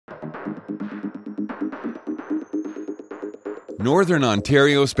Northern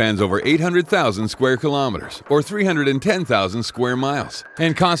Ontario spans over 800,000 square kilometers, or 310,000 square miles,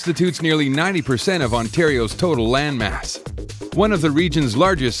 and constitutes nearly 90% of Ontario's total landmass. One of the region's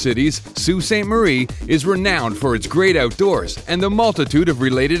largest cities, Sault Ste. Marie, is renowned for its great outdoors and the multitude of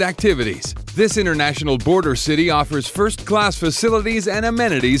related activities. This international border city offers first-class facilities and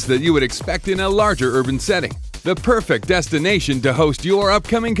amenities that you would expect in a larger urban setting. The perfect destination to host your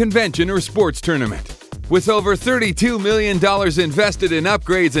upcoming convention or sports tournament. With over $32 million invested in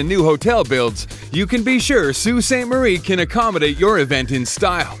upgrades and new hotel builds, you can be sure Sault Ste. Marie can accommodate your event in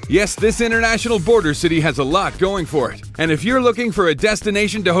style. Yes, this international border city has a lot going for it. And if you're looking for a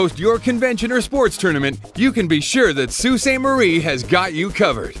destination to host your convention or sports tournament, you can be sure that Sault Ste. Marie has got you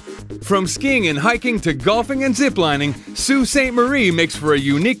covered. From skiing and hiking to golfing and ziplining, Sault Ste. Marie makes for a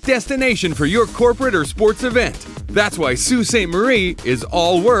unique destination for your corporate or sports event. That's why Sault Ste. Marie is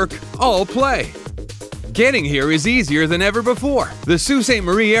all work, all play. Getting here is easier than ever before. The Sault Ste.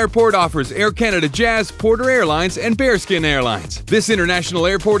 Marie Airport offers Air Canada Jazz, Porter Airlines, and Bearskin Airlines. This international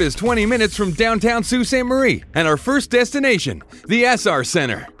airport is 20 minutes from downtown Sault Ste. Marie, and our first destination, the SR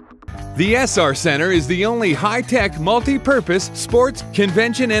Centre. The SR Centre is the only high-tech, multi-purpose sports,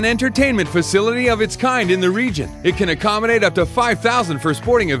 convention, and entertainment facility of its kind in the region. It can accommodate up to 5,000 for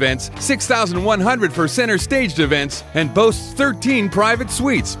sporting events, 6,100 for center-staged events, and boasts 13 private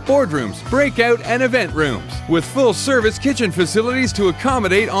suites, boardrooms, breakout, and event rooms, with full-service kitchen facilities to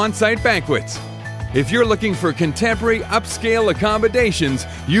accommodate on-site banquets. If you're looking for contemporary, upscale accommodations,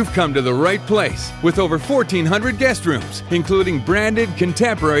 you've come to the right place. With over 1,400 guest rooms, including branded,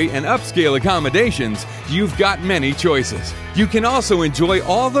 contemporary, and upscale accommodations, you've got many choices. You can also enjoy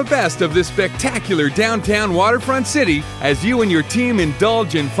all the best of this spectacular downtown waterfront city as you and your team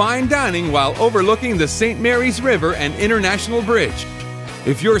indulge in fine dining while overlooking the St. Mary's River and International Bridge.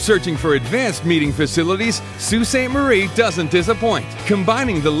 If you're searching for advanced meeting facilities, Sault Ste. Marie doesn't disappoint.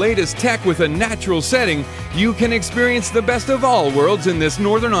 Combining the latest tech with a natural setting, you can experience the best of all worlds in this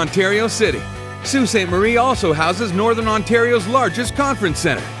Northern Ontario city. Sault Ste. Marie also houses Northern Ontario's largest conference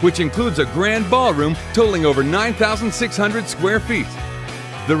centre, which includes a grand ballroom totaling over 9,600 square feet.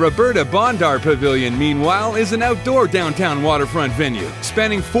 The Roberta Bondar Pavilion, meanwhile, is an outdoor downtown waterfront venue,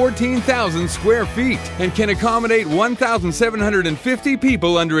 spanning 14,000 square feet and can accommodate 1,750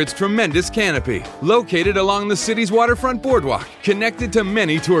 people under its tremendous canopy. Located along the city's waterfront boardwalk, connected to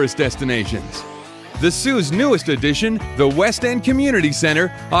many tourist destinations. The Sault's newest addition, the West End Community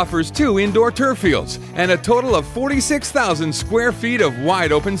Centre, offers 2 indoor turf fields and a total of 46,000 square feet of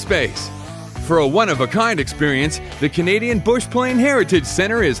wide open space. For a one-of-a-kind experience, the Canadian Bush Plane Heritage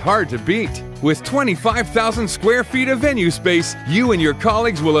Centre is hard to beat. With 25,000 square feet of venue space, you and your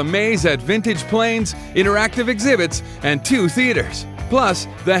colleagues will amaze at vintage planes, interactive exhibits, and 2 theaters. Plus,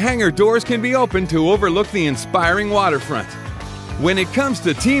 the hangar doors can be opened to overlook the inspiring waterfront. When it comes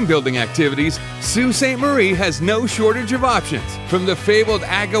to team-building activities, Sault Ste. Marie has no shortage of options. From the fabled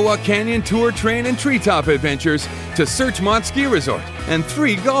Agawa Canyon Tour Train and Treetop Adventures to Searchmont Ski Resort and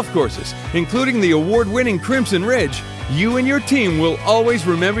 3 golf courses, including the award-winning Crimson Ridge, you and your team will always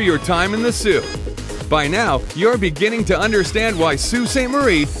remember your time in the Sault. By now, you're beginning to understand why Sault Ste.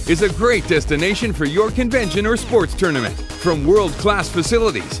 Marie is a great destination for your convention or sports tournament. From world-class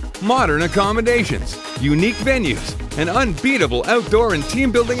facilities, modern accommodations, unique venues, and unbeatable outdoor and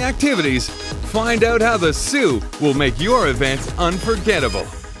team-building activities, find out how the Sault will make your event unforgettable.